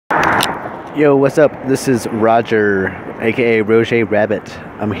Yo, what's up? This is Roger, aka Rojay Rabbit.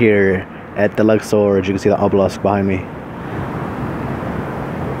 I'm here at the Luxor, as you can see the obelisk behind me.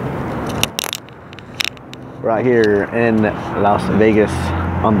 Right here in Las Vegas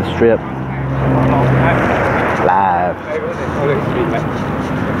on the Strip. Live.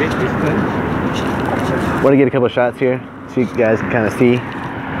 Want to get a couple shots here so you guys can kind of see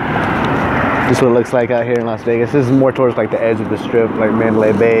just what it looks like out here in Las Vegas. This is more towards like the edge of the Strip, like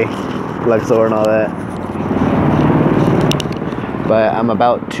Mandalay Bay, Luxor and all that. But I'm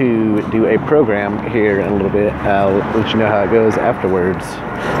about to do a program here in a little bit. I'll let you know how it goes afterwards.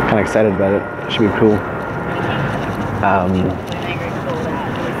 Kind of excited about it. It should be cool.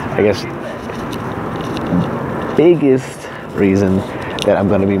 I guess biggest reason that I'm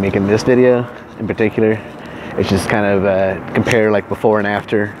going to be making this video in particular is just kind of compare like before and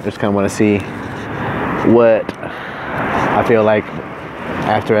after. I just kind of want to see what I feel like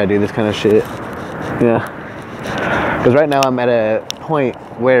after I do this kind of shit. Yeah, because right now I'm at a point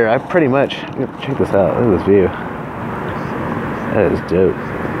where I pretty much, check this out, look at this view, that is dope.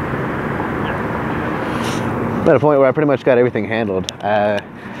 I'm at a point where I pretty much got everything handled. I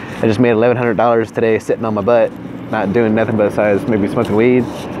just made $1,100 today sitting on my butt, not doing nothing besides maybe smoking weed.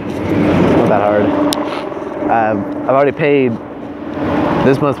 Not that hard. I've already paid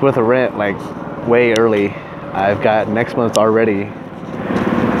this month's worth of rent like way early. I've got next month already,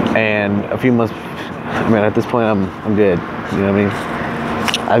 and a few months. I mean, at this point, I'm good. You know what I mean?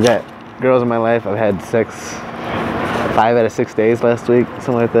 I've got girls in my life. I've had sex 5 out of 6 days last week,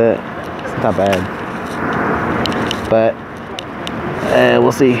 something like that. It's not bad, but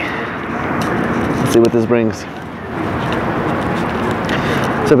we'll see. Let's see what this brings.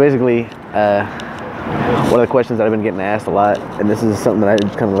 So basically, one of the questions that I've been getting asked a lot, and this is something that I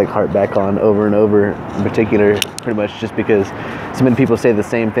just kind of like harp back on over and over, in particular, pretty much just because so many people say the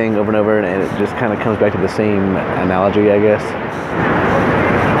same thing over and over, and it just kind of comes back to the same analogy, I guess.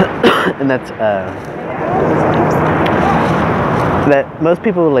 And that's that most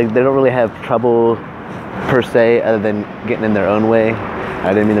people, like, they don't really have trouble per se, other than getting in their own way.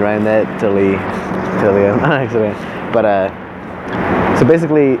 I didn't mean to rhyme that totally accident. But so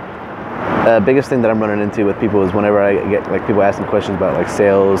basically, biggest thing that I'm running into with people is whenever I get like people asking questions about like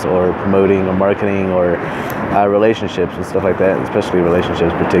sales or promoting or marketing or relationships and stuff like that, especially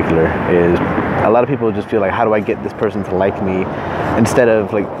relationships in particular, is a lot of people just feel like, how do I get this person to like me, instead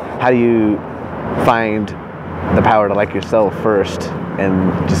of like, how do you find the power to like yourself first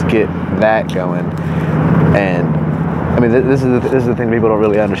and just get that going. And I mean, this is the thing people don't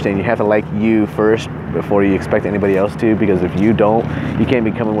really understand. You have to like you first before you expect anybody else to, because if you don't, you can't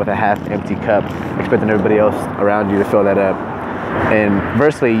be coming with a half-empty cup expecting everybody else around you to fill that up. And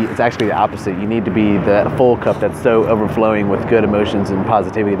conversely, it's actually the opposite. You need to be the full cup that's so overflowing with good emotions and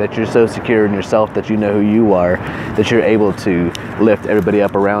positivity, that you're so secure in yourself that you know who you are, that you're able to lift everybody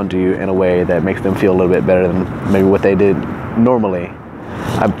up around you in a way that makes them feel a little bit better than maybe what they did normally.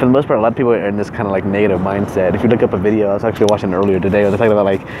 For the most part, a lot of people are in this kind of like negative mindset. If you look up a video, I was actually watching earlier today, where they're talking about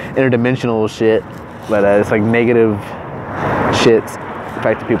like interdimensional shit, but it's like negative shit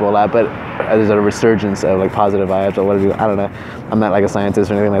affects people a lot. But there's a resurgence of like positive vibes or whatever. I don't know. I'm not like a scientist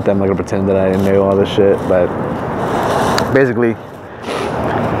or anything like that. I'm not gonna pretend that I know all this shit. But basically,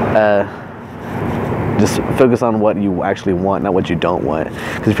 just focus on what you actually want, not what you don't want.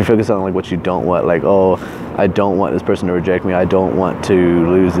 Because if you focus on like what you don't want, like, oh, I don't want this person to reject me, I don't want to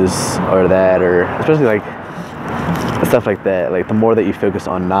lose this or that, or especially like stuff like that, like the more that you focus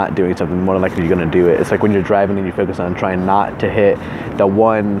on not doing something, the more likely you're going to do it. It's like when you're driving and you focus on trying not to hit the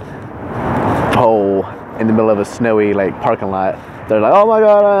one pole in the middle of a snowy like parking lot. They're like, oh my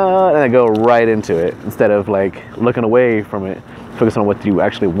god, and they go right into it, instead of like looking away from it, focus on what you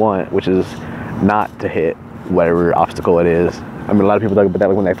actually want, which is not to hit whatever obstacle it is. I mean, a lot of people talk about that,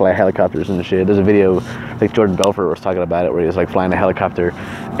 like when they fly helicopters and shit. There's a video, like Jordan Belfort was talking about it, where he was like flying a helicopter,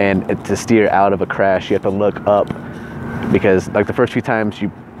 and to steer out of a crash, you have to look up, because like the first few times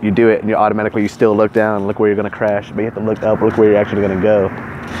you do it, and you automatically, you still look down, look where you're gonna crash, but you have to look up, look where you're actually gonna go.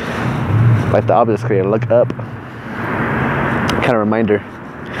 Like the obelisk here, look up. Kind of reminder.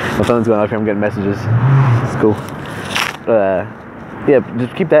 My phone's going off here, I'm getting messages. It's cool. Yeah,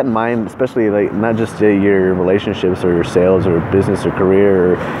 just keep that in mind, especially like not just your relationships or your sales or business or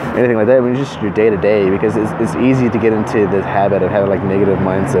career or anything like that. I mean, just your day-to-day, because it's easy to get into this habit of having like negative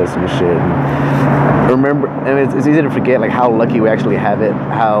mindsets and shit. And remember, I mean, it's easy to forget like how lucky we actually have it,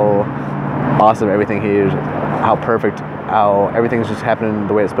 how awesome everything here is, how perfect, how everything's just happening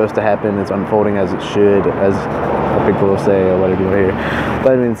the way it's supposed to happen. It's unfolding as it should, as people will say or whatever you hear.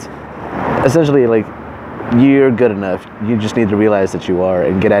 But I mean, it's essentially like you're good enough. You just need to realize that you are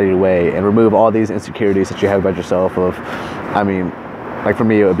and get out of your way and remove all these insecurities that you have about yourself. Of, I mean, like for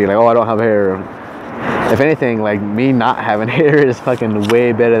me, it would be like, oh, I don't have hair. If anything, like me not having hair is fucking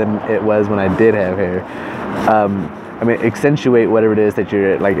way better than it was when I did have hair. I mean, accentuate whatever it is that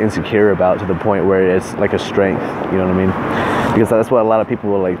you're like insecure about to the point where it's like a strength, you know what I mean? Because that's what a lot of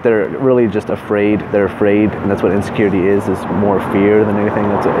people are like, they're really just afraid, they're afraid, and that's what insecurity is more fear than anything.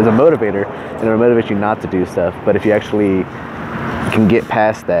 It's a motivator, and it'll motivate you not to do stuff. But if you actually can get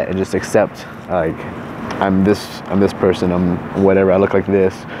past that and just accept, like, I'm this person, I'm whatever, I look like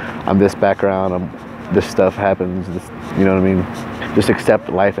this, I'm this background, this stuff happens, you know what I mean? Just accept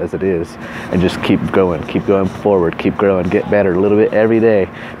life as it is and just keep going forward, keep growing, get better a little bit every day.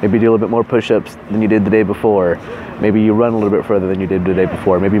 Maybe do a little bit more push-ups than you did the day before. Maybe you run a little bit further than you did the day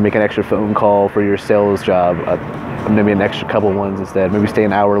before. Maybe you make an extra phone call for your sales job, maybe an extra couple ones instead. Maybe stay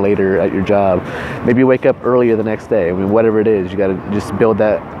an hour later at your job. Maybe you wake up earlier the next day. I mean, whatever it is, you gotta just build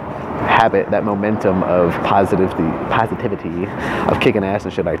that habit, that momentum of positivity, of kicking ass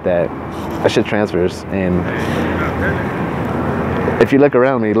and shit like that. That shit transfers. And if you look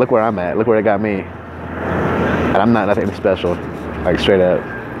around me, look where I'm at, look where it got me. And I'm not nothing special, like straight up.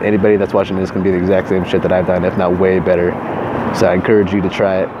 Anybody that's watching this can be the exact same shit that I've done, if not way better. So I encourage you to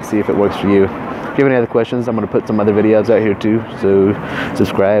try it, see if it works for you. If you have any other questions, I'm gonna put some other videos out here too, so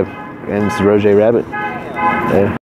subscribe. And it's Rojay Rabbit. Yeah.